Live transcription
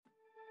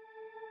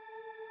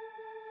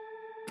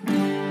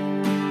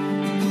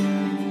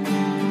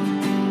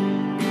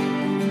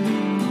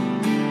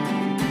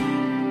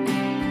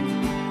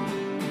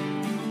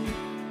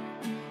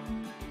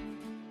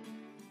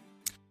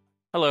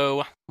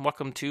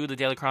welcome to the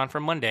Daily Cron for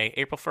Monday,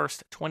 April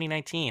 1st,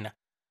 2019.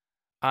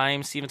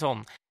 I'm Stephen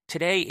Tolton.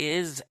 Today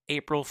is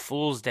April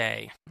Fool's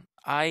Day.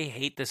 I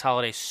hate this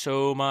holiday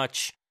so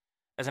much.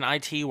 As an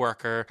IT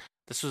worker,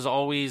 this was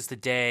always the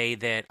day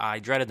that I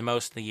dreaded the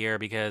most of the year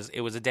because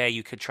it was a day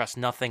you could trust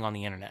nothing on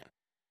the internet.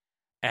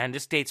 And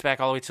this dates back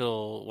all the way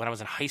till when I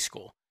was in high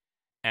school.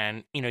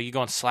 And, you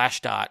go on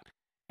Slashdot,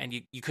 and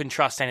you couldn't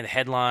trust any of the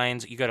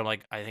headlines. You go to,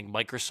 I think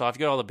Microsoft, you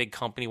go to all the big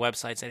company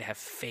websites that have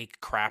fake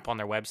crap on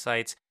their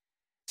websites.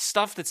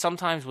 Stuff that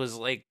sometimes was,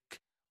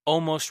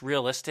 almost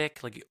realistic.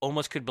 You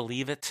almost could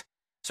believe it,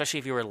 especially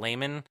if you were a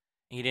layman and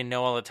you didn't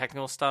know all the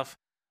technical stuff.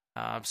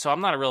 So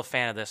I'm not a real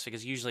fan of this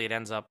because usually it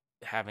ends up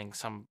having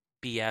some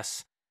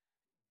BS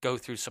go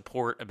through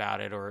support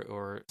about it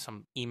or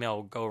some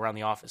email go around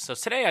the office. So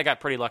today I got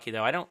pretty lucky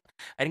though. I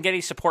didn't get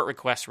any support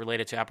requests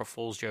related to April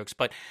Fool's jokes,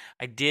 but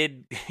I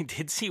did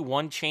see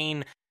one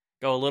chain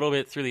go a little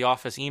bit through the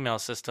office email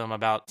system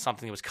about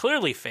something that was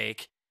clearly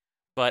fake,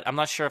 but I'm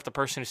not sure if the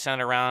person who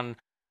sent it around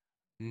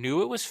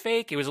knew it was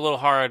fake. It was a little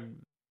hard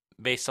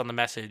based on the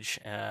message,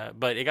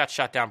 but it got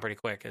shut down pretty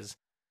quick as,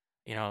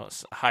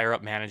 higher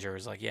up manager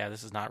was like, yeah,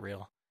 this is not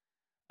real.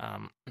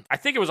 I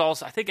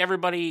think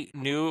everybody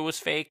knew it was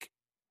fake,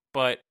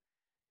 but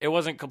it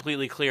wasn't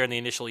completely clear in the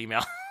initial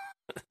email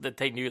that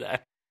they knew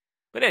that.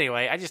 But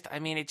anyway,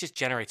 it just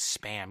generates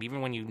spam.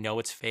 Even when you know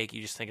it's fake,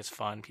 you just think it's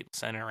fun. People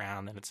send it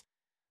around, and it's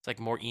like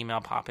more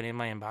email popping in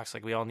my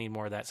inbox. We all need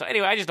more of that. So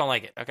anyway, I just don't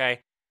like it, okay?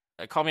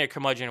 Call me a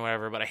curmudgeon or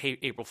whatever, but I hate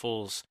April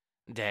Fool's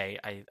Day.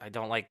 I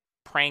don't like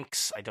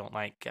pranks. I don't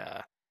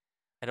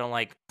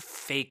like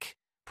fake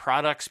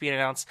products being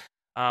announced.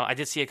 I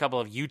did see a couple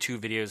of YouTube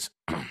videos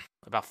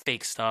about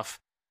fake stuff.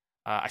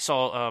 I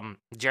saw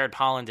Jared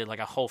Pollan did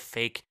a whole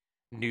fake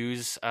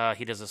news.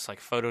 He does this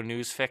photo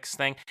news fix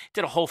thing.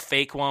 Did a whole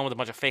fake one with a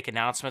bunch of fake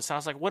announcements. And I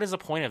was like, what is the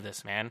point of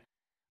this, man?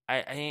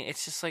 I mean,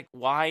 it's just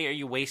why are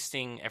you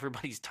wasting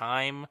everybody's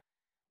time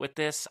with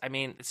this? I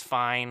mean, it's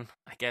fine.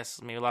 I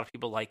guess maybe a lot of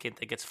people like it.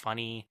 Think it's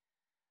funny.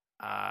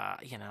 I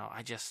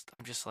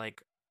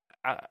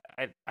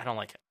don't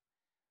like it.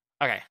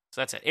 Okay, so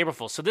that's it. April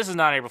Fool's. So this is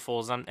not April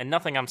Fool's, and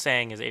nothing I'm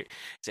saying is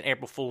it's an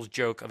April Fool's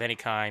joke of any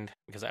kind,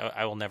 because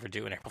I will never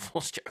do an April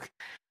Fool's joke.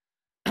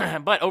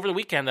 But over the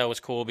weekend, though, was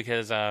cool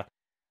because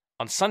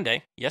on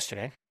Sunday,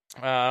 yesterday,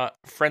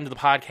 friend of the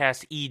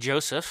podcast, E.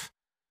 Joseph,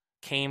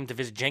 came to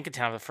visit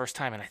Jenkintown for the first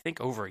time in, I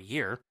think, over a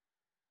year.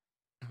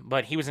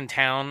 But he was in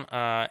town,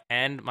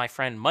 and my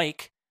friend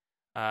Mike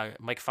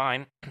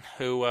Fine,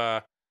 who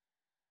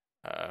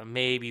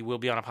maybe will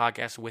be on a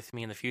podcast with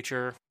me in the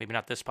future. Maybe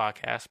not this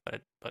podcast,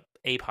 but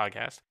a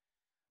podcast.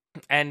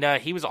 And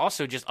he was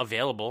also just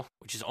available,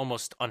 which is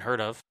almost unheard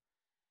of.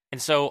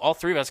 And so all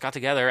three of us got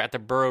together at the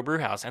Borough Brew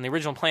House. And the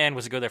original plan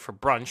was to go there for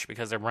brunch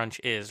because their brunch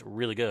is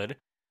really good.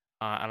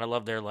 And I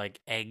love their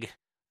egg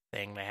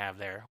thing they have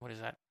there. What is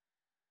that?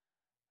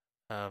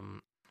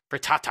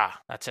 Frittata.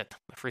 That's it.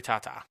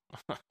 Frittata.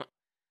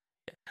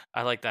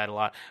 I like that a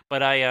lot.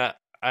 But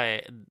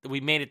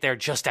we made it there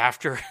just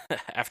after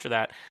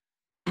that.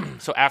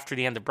 So after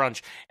the end of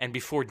brunch and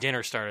before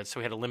dinner started, so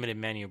we had a limited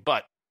menu,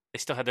 but they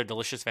still had their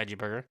delicious veggie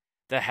burger.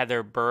 They had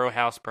their Borough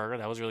House burger.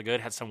 That was really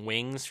good. Had some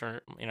wings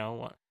for,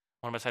 one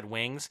of us had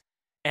wings.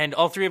 And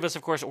all three of us,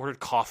 of course, ordered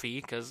coffee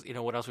because,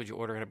 what else would you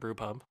order at a brew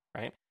pub,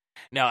 right?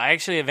 Now, I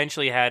actually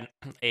eventually had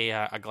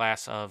a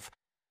glass of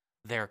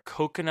their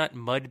coconut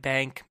mud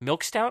bank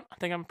milk stout. I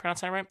think I'm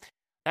pronouncing that right.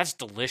 That's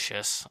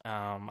delicious.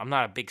 I'm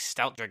not a big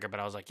stout drinker, but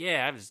I was like,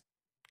 yeah, it was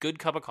a good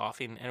cup of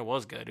coffee, and it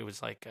was good. It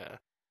was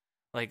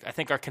I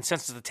think our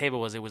consensus at the table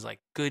was it was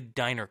good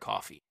diner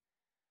coffee.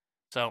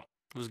 So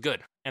it was good.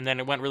 And then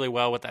it went really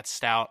well with that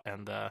stout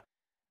and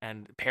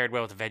paired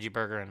well with the veggie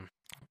burger. And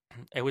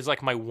it was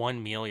my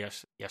one meal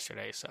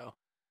yesterday. So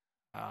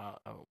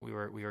we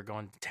were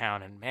going to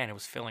town, and man, it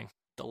was filling.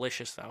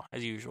 Delicious though,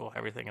 as usual.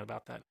 Everything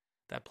about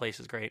that place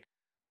is great.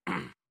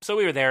 So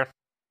we were there,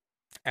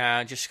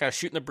 just kind of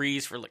shooting the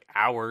breeze for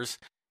hours,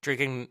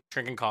 drinking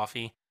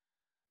coffee.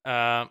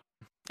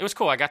 It was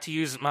cool. I got to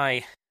use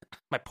my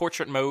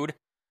portrait mode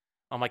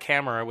on my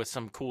camera with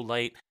some cool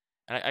light.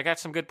 And I got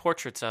some good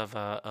portraits of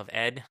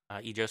Ed,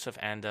 E. Joseph,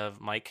 and of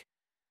Mike.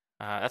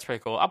 That's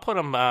pretty cool. I'll put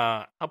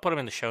them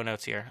in the show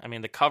notes here. I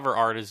mean, the cover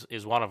art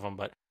is one of them,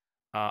 but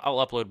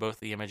I'll upload both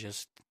the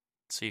images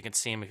so you can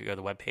see them if you go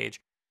to the webpage.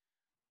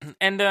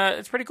 And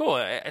it's pretty cool.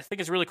 I think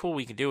it's really cool what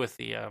you can do with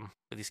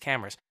these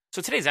cameras.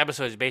 So today's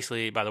episode is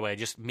basically, by the way,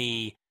 just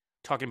me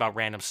talking about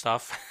random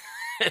stuff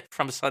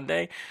from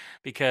Sunday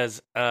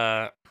because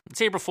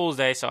it's April Fool's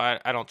Day, so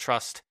I don't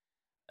trust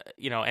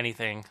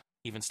anything,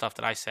 even stuff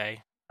that I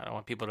say. I don't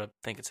want people to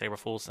think it's April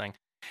Fool's thing,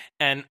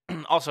 and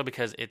also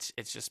because it's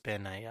just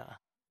been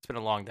a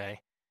long day,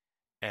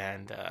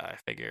 and I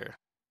figure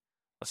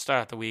let's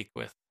start out the week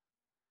with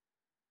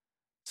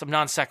some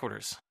non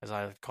sequiturs, as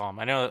I like to call them.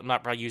 I know I'm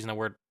not probably using the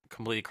word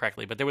completely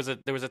correctly, but there was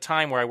a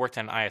time where I worked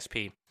at an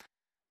ISP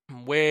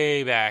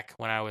way back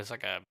when I was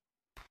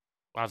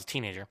a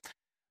teenager,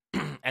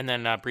 and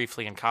then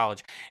briefly in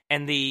college,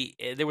 and we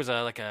kind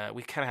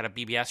of had a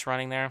BBS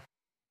running there.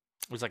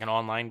 It was like an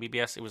online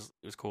BBS. It was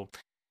cool.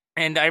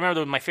 And I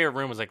remember my favorite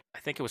room was like, I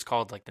think it was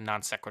called like the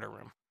non sequitur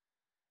room,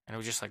 and it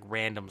was just like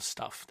random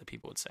stuff that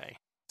people would say.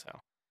 So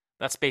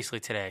that's basically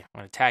today. I'm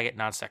gonna tag it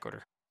non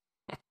sequitur.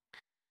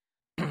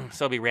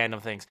 So it'll be random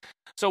things.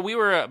 So we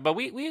were, but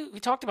we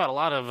talked about a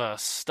lot of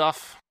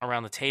stuff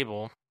around the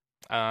table.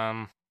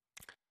 Talked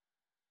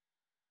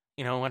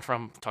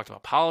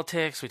about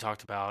politics. We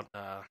talked about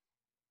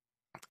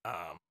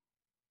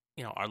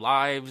our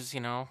lives.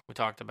 We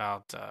talked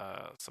about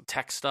some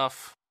tech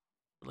stuff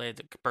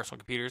related to personal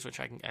computers, which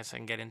I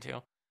can get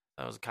into.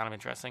 That was kind of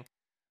interesting.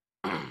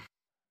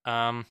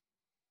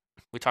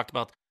 We talked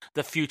about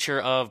the future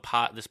of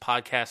this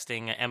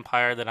podcasting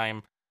empire that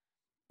I'm,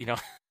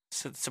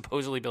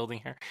 supposedly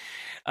building here.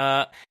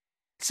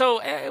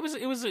 So it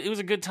was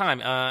a good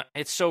time.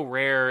 It's so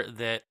rare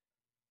that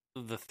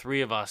the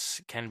three of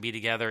us can be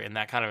together in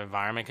that kind of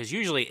environment, because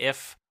usually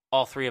if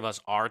all three of us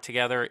are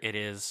together, it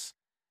is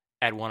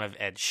at one of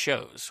Ed's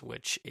shows,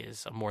 which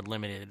is a more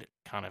limited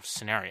kind of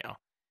scenario.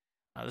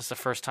 This is the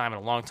first time in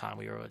a long time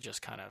we were able to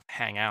just kind of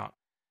hang out,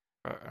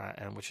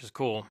 and which is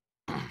cool.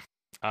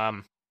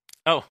 So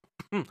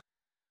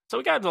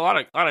we got a lot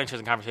of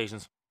interesting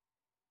conversations.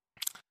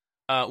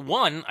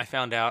 One I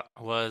found out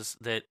was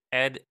that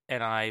Ed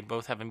and I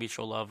both have a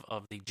mutual love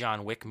of the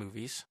John Wick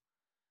movies,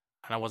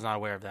 and I was not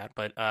aware of that.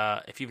 But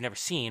if you've never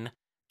seen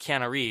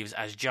Keanu Reeves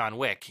as John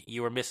Wick,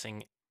 you are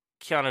missing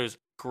Keanu's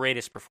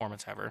greatest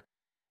performance ever,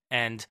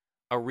 and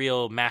a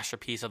real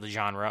masterpiece of the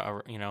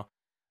genre.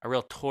 A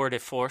real tour de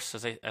force,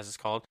 as it's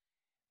called,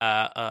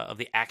 of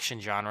the action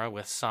genre,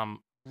 with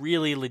some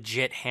really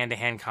legit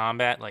hand-to-hand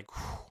combat, like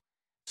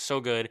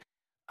so good.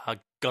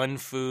 Gun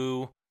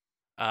fu.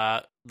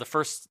 The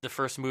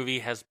first movie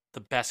has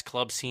the best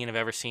club scene I've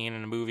ever seen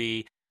in a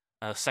movie.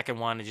 The second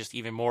one is just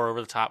even more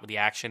over the top with the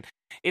action.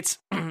 It's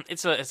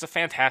a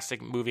fantastic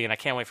movie, and I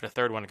can't wait for the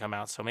third one to come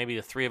out. So maybe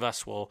the three of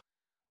us will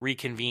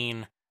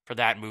reconvene for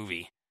that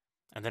movie,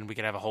 and then we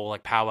could have a whole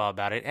like powwow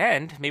about it,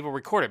 and maybe we'll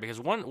record it, because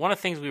one of the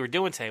things we were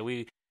doing today,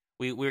 we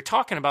were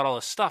talking about all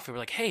this stuff. We were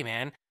like, hey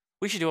man,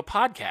 we should do a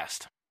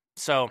podcast.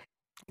 So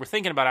we're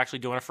thinking about actually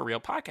doing a for real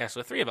podcast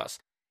with the three of us.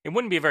 It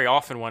wouldn't be a very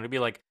often one. It'd be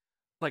like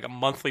a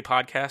monthly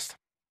podcast.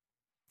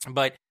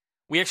 But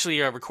we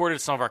actually recorded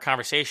some of our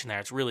conversation there.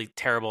 It's really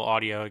terrible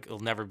audio. It'll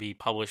never be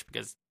published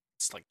because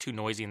it's like too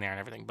noisy in there and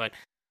everything. But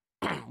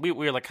we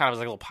were like kind of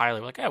like a little pilot.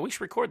 We're like, yeah, we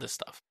should record this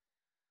stuff.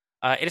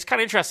 It is kind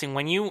of interesting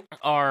when you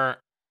are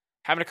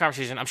having a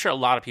conversation. I'm sure a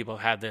lot of people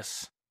have had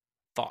this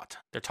thought.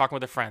 They're talking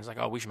with their friends like,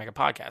 oh, we should make a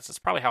podcast. That's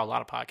probably how a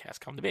lot of podcasts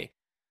come to be.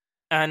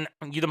 And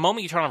the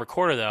moment you turn on a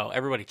recorder, though,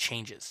 everybody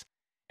changes.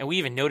 And we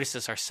even noticed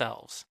this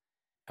ourselves.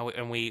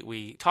 And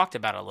we talked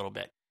about it a little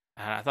bit.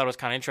 And I thought it was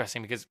kind of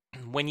interesting, because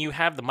when you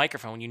have the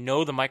microphone, when you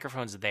know the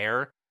microphone's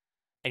there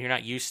and you're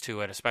not used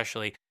to it,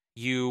 especially,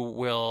 you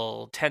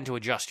will tend to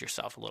adjust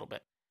yourself a little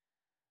bit.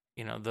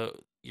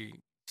 You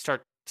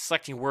start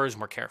selecting words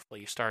more carefully.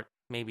 You start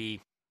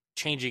maybe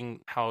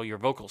changing how your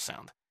vocals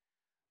sound.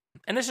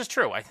 And this is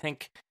true. I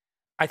think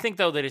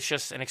though, that it's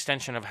just an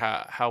extension of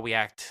how we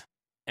act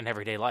in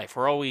everyday life.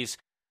 We're always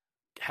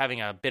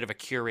having a bit of a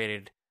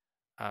curated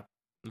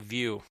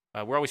view.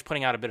 We're always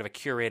putting out a bit of a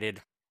curated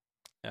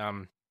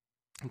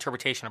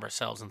interpretation of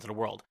ourselves into the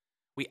world.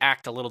 We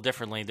act a little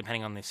differently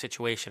depending on the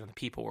situation and the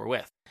people we're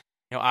with.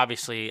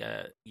 Obviously,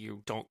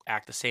 you don't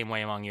act the same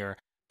way among your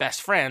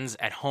best friends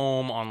at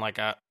home on like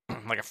a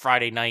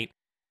Friday night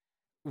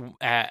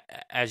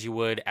as you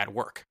would at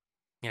work.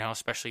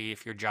 Especially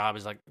if your job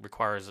is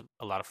requires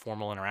a lot of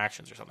formal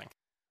interactions or something.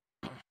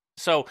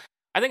 So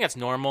I think that's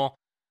normal.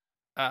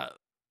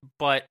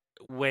 But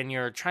when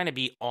you're trying to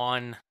be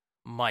on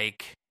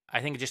mic, I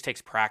think it just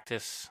takes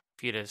practice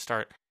for you to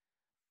start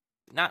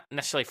not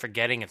necessarily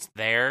forgetting it's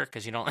there,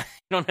 because you don't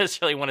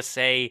necessarily want to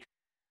say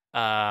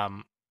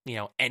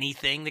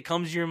anything that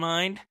comes to your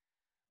mind,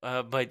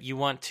 but you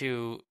want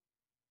to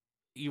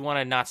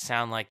not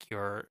sound like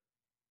you're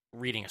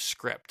reading a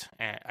script.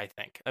 I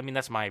think. I mean,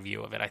 that's my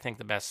view of it. I think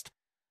the best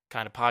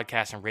kind of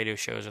podcasts and radio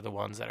shows are the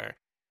ones that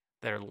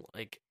are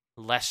like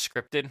less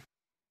scripted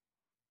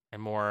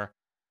and more.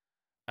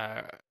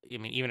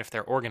 Even if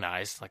they're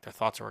organized, like their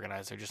thoughts are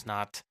organized, they're just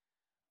not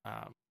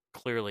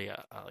clearly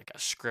like a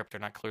script. They're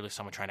not clearly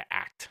someone trying to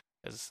act.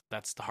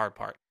 That's the hard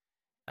part.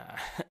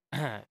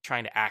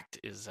 Trying to act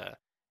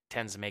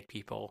tends to make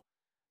people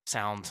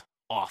sound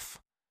off,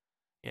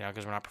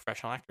 because we're not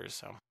professional actors.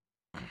 So,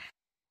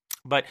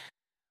 but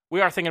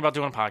we are thinking about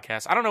doing a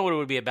podcast. I don't know what it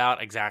would be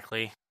about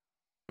exactly.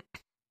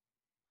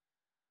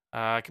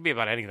 It could be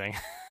about anything.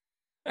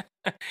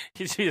 It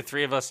could be the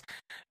three of us,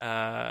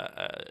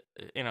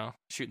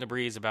 shooting the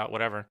breeze about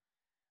whatever,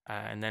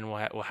 and then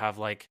we'll have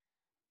like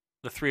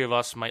the three of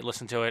us might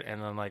listen to it,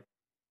 and then like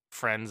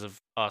friends of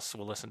us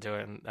will listen to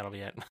it, and that'll be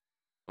it.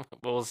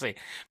 But we'll see.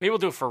 Maybe we'll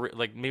do it for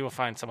maybe we'll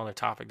find some other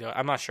topic to do.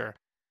 I'm not sure,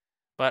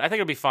 but I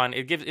think it'll be fun.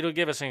 It'll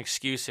give us an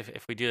excuse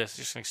if we do this,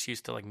 just an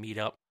excuse to like meet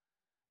up,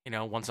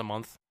 once a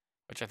month,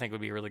 which I think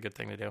would be a really good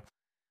thing to do.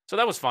 So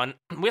that was fun.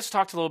 We also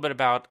talked a little bit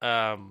about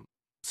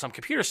some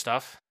computer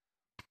stuff.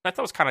 I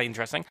thought was kind of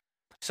interesting.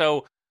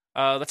 So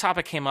the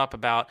topic came up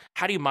about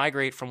how do you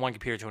migrate from one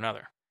computer to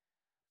another.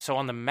 So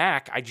on the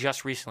Mac, I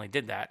just recently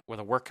did that with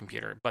a work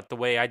computer, but the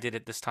way I did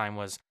it this time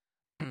was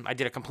I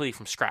did it completely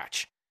from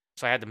scratch.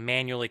 So I had to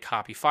manually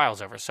copy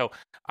files over. So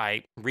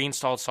I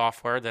reinstalled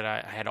software that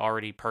I had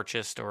already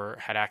purchased or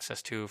had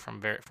access to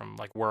from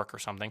like work or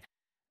something.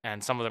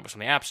 And some of it was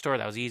from the App Store.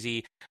 That was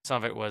easy. Some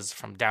of it was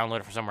from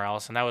downloaded from somewhere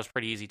else, and that was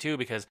pretty easy too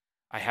because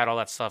I had all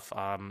that stuff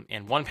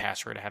in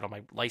 1Password. I had all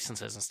my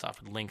licenses and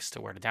stuff with links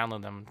to where to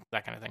download them,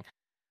 that kind of thing.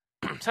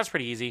 So that's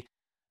pretty easy.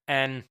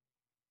 And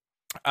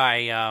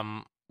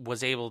I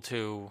was able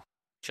to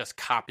just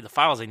copy the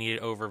files I needed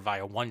over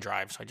via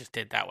OneDrive. So I just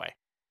did it that way.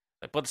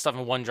 I put the stuff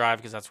in OneDrive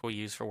because that's what we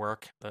use for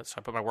work. So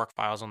I put my work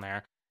files on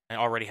there and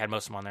I already had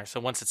most of them on there. So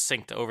once it's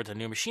synced over to the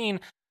new machine,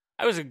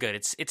 I was good.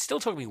 It still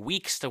took me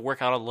weeks to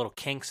work out all the little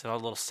kinks and all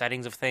the little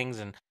settings of things,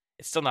 and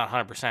it's still not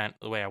 100%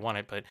 the way I want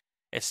it, but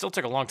it still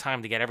took a long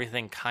time to get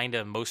everything kind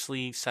of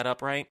mostly set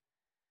up right,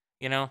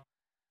 you know?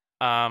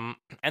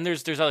 And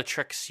there's other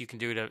tricks you can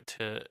do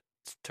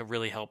to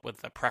really help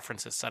with the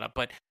preferences setup.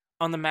 But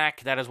on the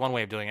Mac, that is one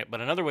way of doing it.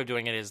 But another way of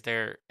doing it is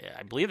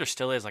I believe there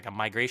still is like a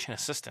migration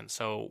assistant.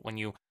 So when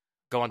you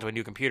go onto a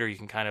new computer, you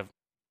can kind of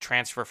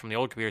transfer from the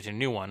old computer to a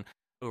new one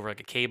over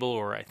like a cable,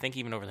 or I think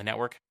even over the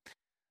network.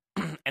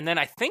 And then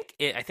I think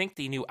the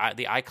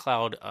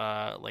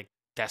iCloud like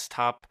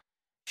desktop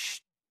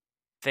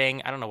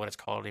thing, I don't know what it's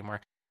called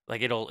anymore.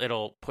 Like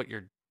it'll put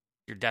your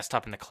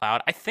desktop in the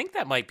cloud. I think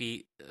that might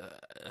be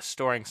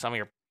storing some of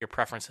your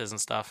preferences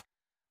and stuff.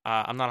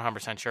 I'm not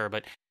 100% sure,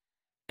 but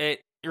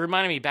it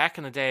reminded me back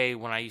in the day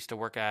when I used to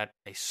work at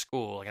a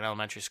school, like an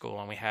elementary school,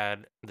 and we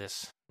had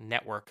this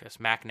network, this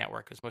Mac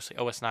network. It was mostly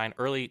OS 9,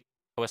 early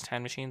OS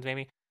 10 machines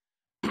maybe.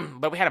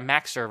 But we had a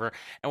Mac server,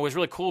 and what was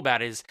really cool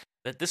about it is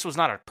that this was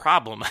not a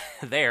problem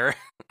there.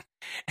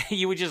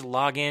 You would just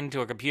log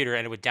into a computer,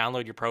 and it would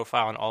download your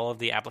profile and all of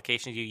the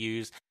applications you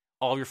use,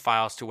 all of your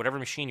files to whatever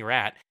machine you're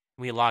at.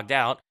 When you logged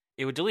out,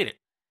 it would delete it.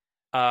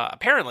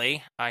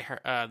 Apparently, I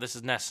heard this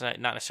is not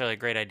necessarily a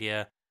great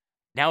idea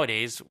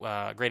nowadays.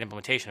 Great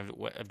implementation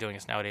of doing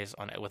this nowadays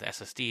with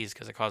SSDs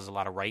because it causes a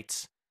lot of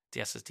writes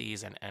to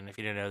SSDs, and if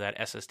you didn't know that,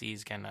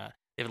 SSDs can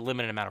they have a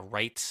limited amount of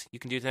writes you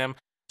can do to them.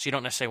 So you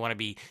don't necessarily want to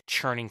be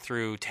churning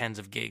through tens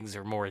of gigs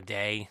or more a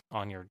day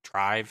on your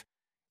drive.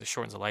 It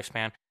shortens the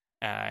lifespan.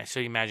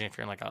 So you imagine if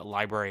you're in like a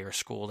library or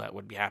school, that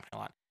would be happening a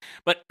lot.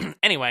 But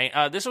anyway,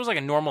 this was like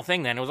a normal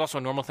thing then. It was also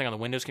a normal thing on the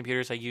Windows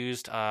computers I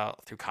used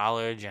through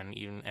college and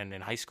even in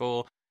high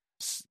school.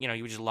 You know,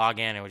 you would just log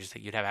in and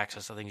you'd have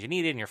access to things you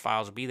needed and your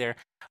files would be there.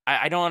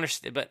 I don't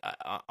understand, but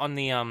on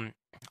the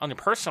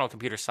personal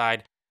computer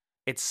side,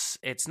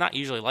 it's not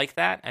usually like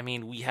that. I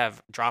mean, we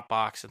have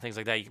Dropbox and things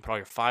like that. You can put all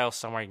your files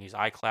somewhere. You can use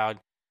iCloud,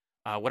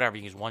 whatever.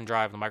 You can use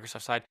OneDrive on the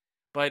Microsoft side.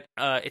 But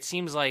it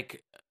seems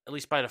like, at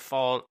least by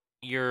default,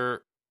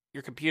 your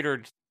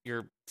computer,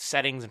 your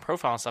settings and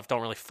profile and stuff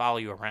don't really follow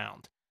you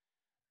around.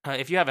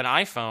 If you have an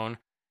iPhone and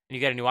you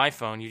get a new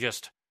iPhone, you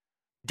just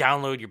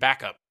download your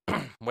backup.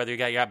 Whether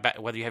you have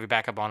your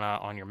backup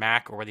on your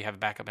Mac or whether you have a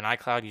backup in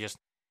iCloud, you just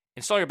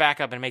install your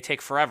backup, and it may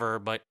take forever,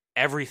 but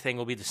everything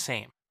will be the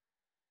same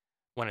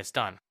when it's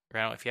done,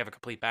 right? If you have a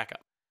complete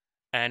backup.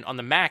 And on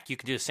the Mac, you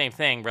can do the same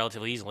thing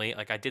relatively easily.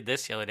 Like I did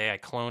this the other day. I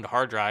cloned a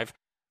hard drive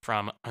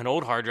from an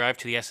old hard drive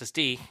to the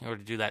SSD in order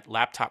to do that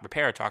laptop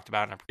repair I talked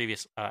about in a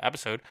previous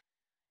episode.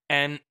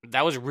 And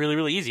that was really,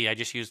 really easy. I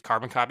just used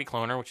Carbon Copy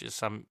Cloner, which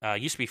is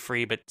used to be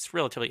free, but it's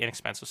relatively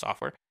inexpensive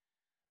software.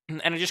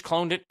 And I just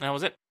cloned it, and that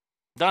was it.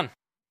 Done.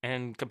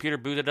 And computer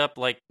booted up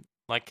like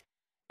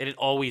it had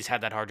always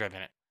had that hard drive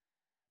in it.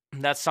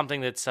 And that's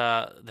something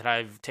that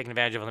I've taken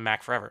advantage of on the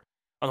Mac forever.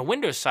 On the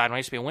Windows side, when I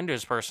used to be a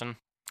Windows person,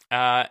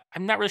 I'm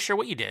not really sure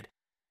what you did.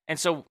 And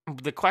so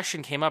the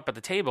question came up at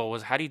the table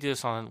was, how do you do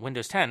this on a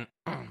Windows 10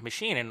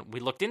 machine? And we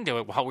looked into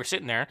it while we're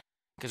sitting there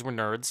because we're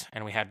nerds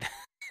and we had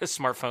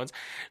smartphones.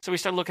 So we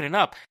started looking it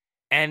up.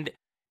 And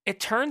it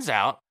turns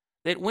out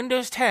that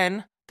Windows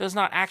 10 does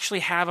not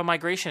actually have a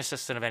migration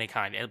assistant of any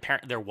kind.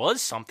 There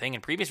was something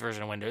in previous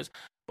version of Windows,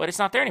 but it's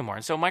not there anymore.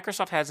 And so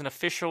Microsoft has an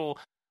official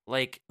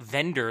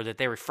vendor that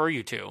they refer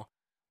you to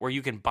where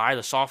you can buy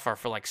the software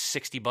for like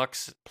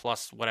 $60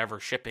 plus whatever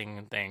shipping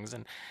and things.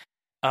 And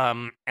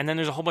then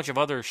there's a whole bunch of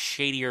other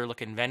shadier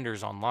looking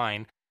vendors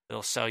online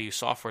that'll sell you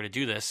software to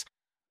do this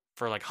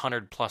for like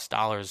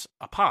 $100+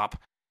 a pop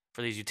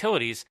for these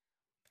utilities.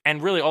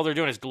 And really all they're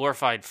doing is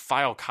glorified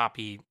file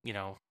copy,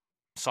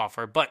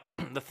 software. But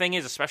the thing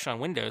is, especially on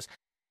Windows,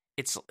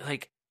 it's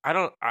like, I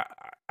don't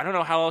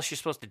know how else you're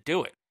supposed to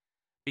do it.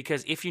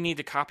 Because if you need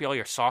to copy all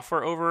your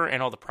software over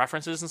and all the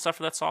preferences and stuff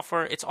for that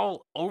software, it's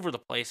all over the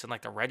place in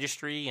like the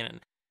registry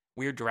and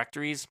weird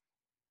directories.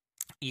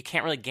 You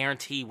can't really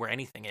guarantee where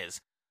anything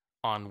is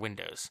on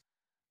Windows.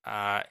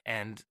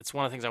 And it's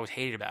one of the things I always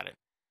hated about it.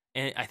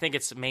 And I think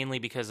it's mainly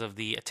because of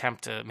the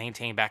attempt to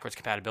maintain backwards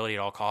compatibility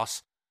at all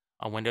costs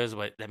on Windows.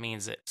 But that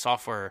means that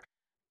software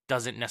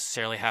doesn't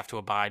necessarily have to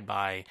abide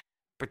by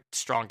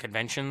strong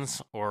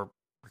conventions or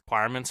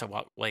requirements of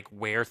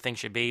where things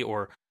should be.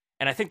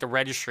 And I think the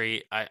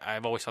registry,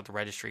 I've always thought the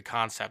registry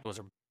concept was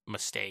a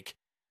mistake.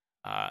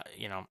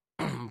 You know,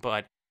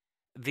 but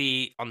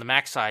on the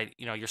Mac side,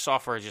 your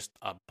software is just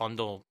a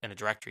bundle in a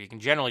directory. You can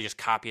generally just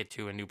copy it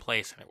to a new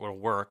place and it will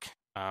work.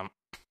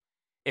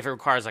 If it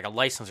requires like a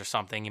license or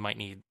something, you might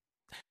need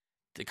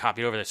to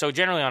copy it over there. So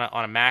generally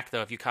on a Mac,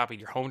 though, if you copied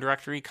your home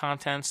directory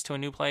contents to a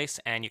new place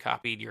and you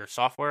copied your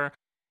software,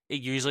 it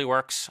usually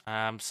works.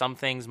 Some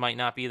things might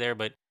not be there,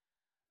 but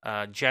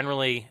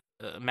generally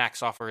Mac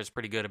software is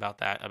pretty good about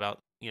that. About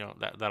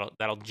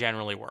that'll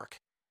generally work.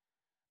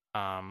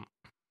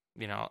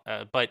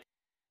 But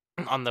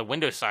on the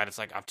Windows side, it's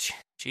like, oh,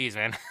 geez,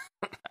 man,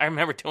 I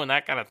remember doing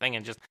that kind of thing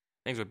and just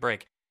things would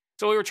break.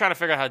 So we were trying to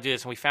figure out how to do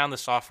this, and we found the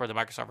software that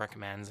Microsoft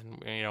recommends,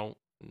 and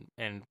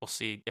we'll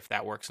see if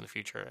that works in the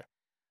future.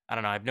 I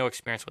don't know. I have no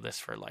experience with this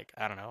for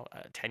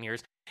 10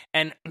 years.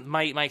 And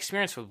my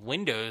experience with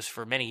Windows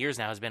for many years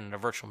now has been in a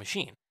virtual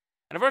machine.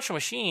 And a virtual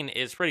machine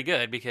is pretty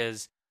good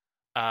because,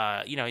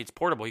 it's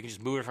portable. You can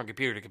just move it from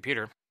computer to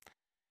computer.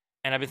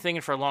 And I've been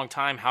thinking for a long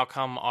time, how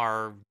come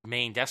our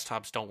main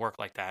desktops don't work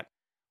like that,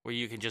 where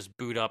you can just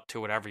boot up to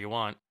whatever you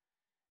want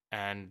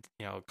and,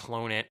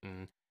 clone it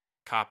and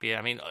copy it.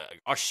 I mean,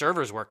 our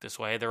servers work this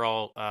way. They're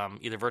all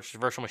either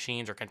virtual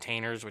machines or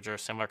containers, which are a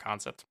similar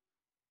concept.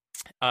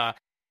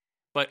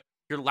 But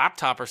your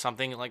laptop or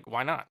something, like,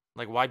 why not?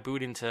 Like, why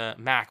boot into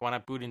Mac? Why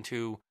not boot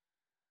into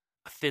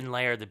a thin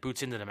layer that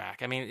boots into the Mac?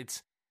 I mean,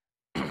 it's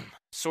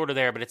sort of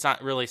there, but it's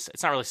not really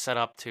set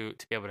up to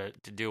be able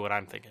to do what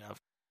I'm thinking of.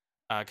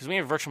 Because when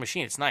you have a virtual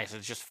machine, it's nice.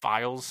 It's just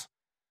files.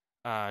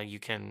 You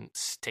can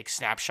take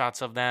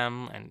snapshots of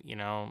them, and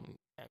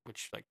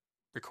which like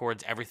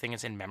records everything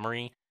that's in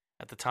memory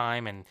at the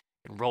time, and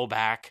roll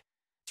back.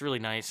 It's really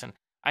nice, and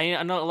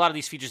I know a lot of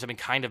these features have been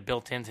kind of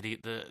built into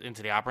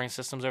the operating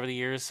systems over the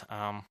years,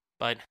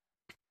 but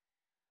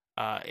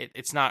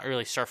it's not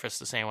really surfaced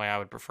the same way I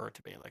would prefer it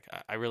to be. Like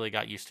I really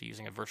got used to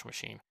using a virtual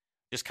machine,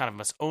 just kind of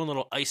my own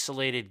little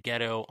isolated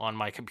ghetto on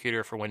my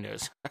computer for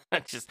Windows.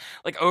 Just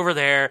like over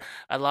there,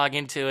 I log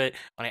into it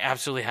when I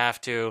absolutely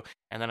have to,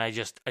 and then I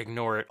just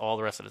ignore it all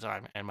the rest of the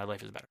time, and my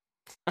life is better.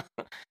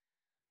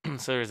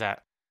 So there's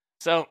that.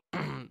 So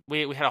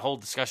we had a whole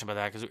discussion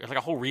about that because it was like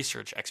a whole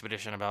research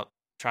expedition about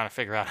trying to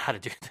figure out how to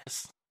do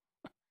this.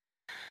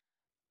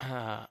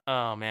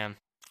 Oh man,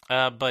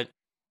 but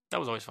that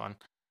was always fun,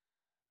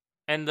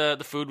 and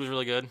the food was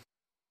really good.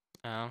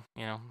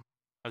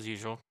 As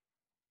usual.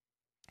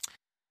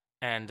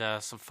 And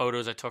some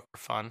photos I took were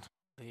fun.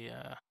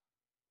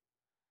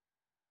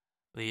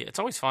 It's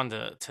always fun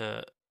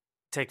to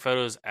take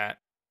photos at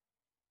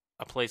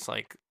a place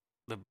like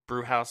the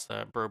brew house,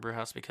 the brew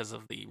house, because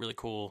of the really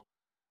cool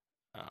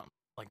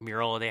like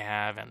mural they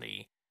have and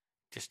the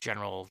just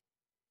general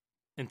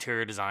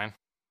interior design.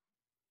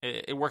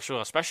 It works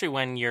well, especially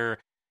when you're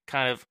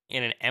kind of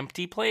in an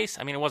empty place.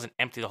 I mean, it wasn't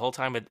empty the whole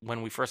time, but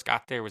when we first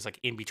got there, it was like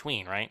in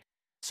between, right?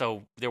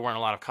 So there weren't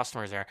a lot of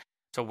customers there.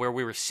 So where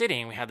we were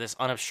sitting, we had this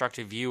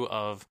unobstructed view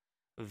of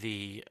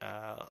the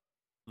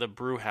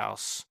brew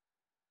house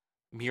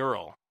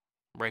mural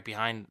right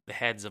behind the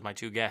heads of my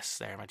two guests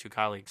there, my two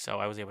colleagues. So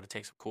I was able to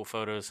take some cool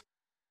photos,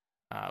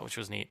 which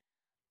was neat.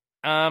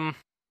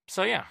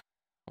 So yeah,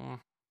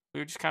 we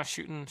were just kind of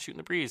shooting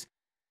the breeze,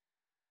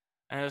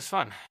 and it was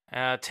fun.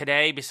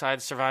 Today,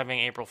 besides surviving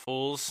April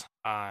Fools,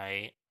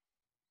 I,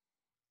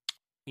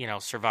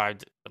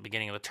 survived the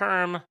beginning of the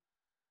term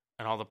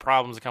and all the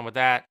problems that come with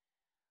that.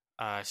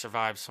 I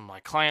survived some of my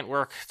client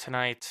work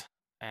tonight,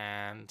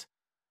 and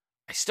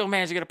I still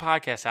managed to get a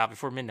podcast out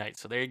before midnight.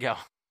 So there you go.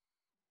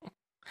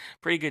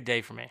 Pretty good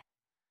day for me.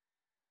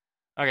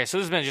 Okay, so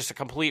this has been just a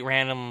complete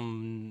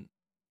random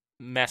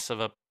mess of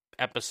a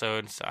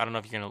episode. So I don't know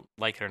if you're gonna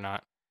like it or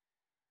not.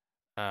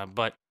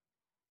 But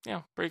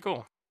pretty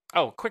cool.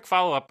 Oh, quick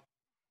follow up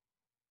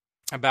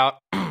about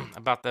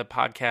about the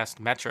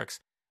podcast metrics.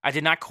 I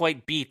did not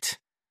quite beat.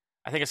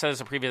 I think I said this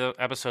in a previous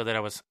episode that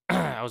I was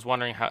I was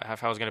wondering how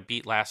I was going to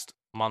beat last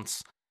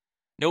month's.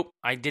 Nope,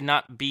 I did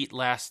not beat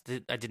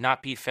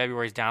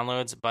February's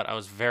downloads, but I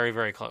was very,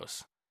 very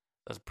close.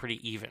 That was pretty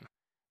even,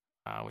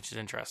 which is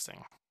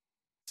interesting.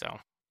 So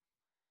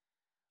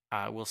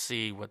we'll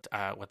see what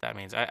that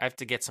means. I have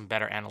to get some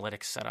better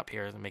analytics set up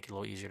here to make it a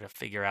little easier to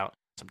figure out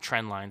some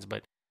trend lines.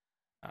 But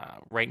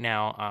right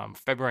now,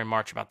 February and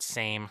March about the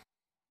same,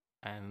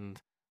 and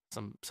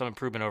some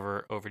improvement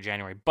over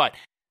January. But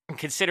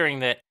considering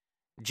that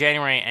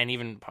January and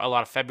even a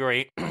lot of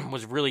February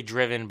was really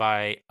driven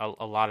by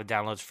a lot of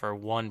downloads for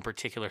one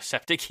particular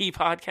Septic Key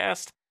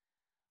podcast,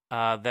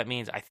 that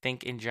means I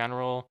think in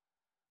general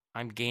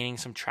I'm gaining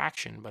some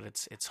traction, but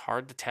it's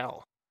hard to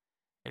tell.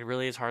 It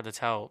really is hard to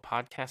tell.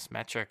 Podcast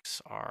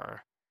metrics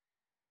are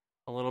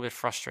a little bit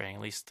frustrating,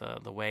 at least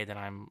the way that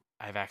I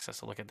have access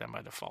to look at them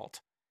by default.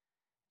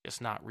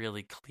 Just not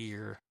really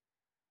clear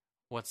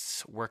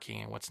what's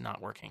working and what's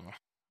not working.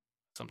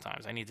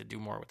 Sometimes I need to do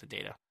more with the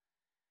data,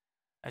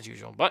 as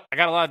usual. But I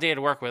got a lot of data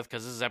to work with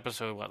because this is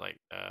episode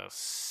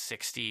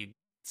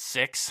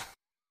 66.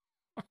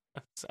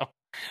 So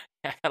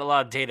yeah, I got a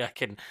lot of data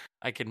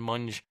I can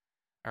munge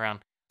around.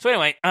 So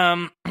anyway,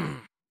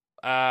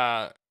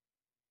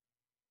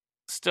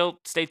 still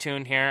stay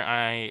tuned here.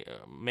 I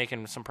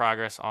making some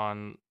progress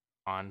on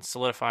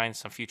solidifying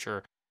some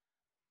future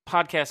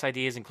podcast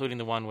ideas, including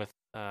the one with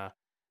I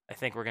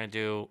think we're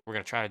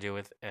gonna try to do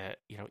with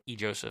E.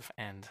 Joseph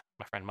and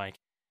my friend Mike.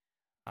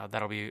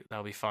 That'll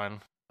be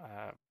fun.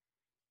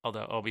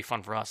 Although it'll be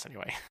fun for us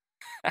anyway.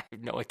 I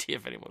have no idea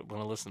if anyone would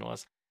want to listen to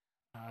us,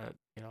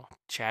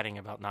 chatting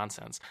about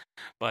nonsense.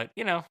 But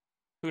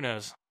who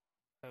knows?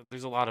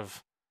 There's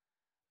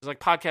like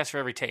podcasts for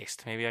every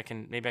taste. Maybe I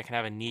can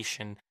have a niche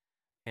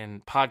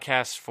in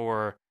podcasts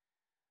for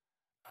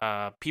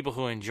people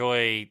who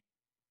enjoy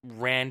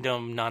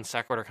random non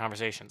sequitur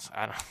conversations.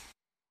 I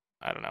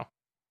don't know.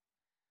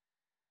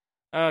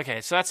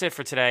 Okay, so that's it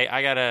for today.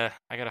 I gotta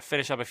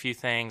finish up a few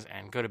things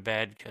and go to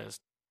bed because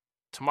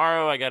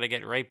tomorrow I gotta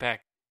get right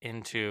back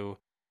into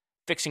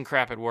fixing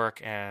crap at work,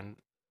 and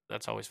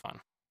that's always fun.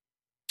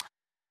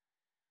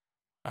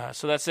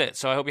 So that's it.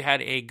 So I hope you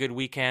had a good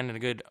weekend and a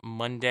good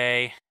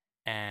Monday,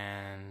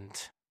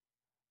 and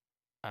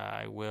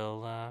I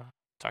will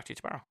talk to you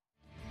tomorrow.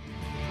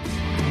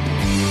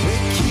 We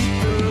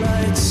keep the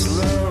lights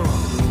low.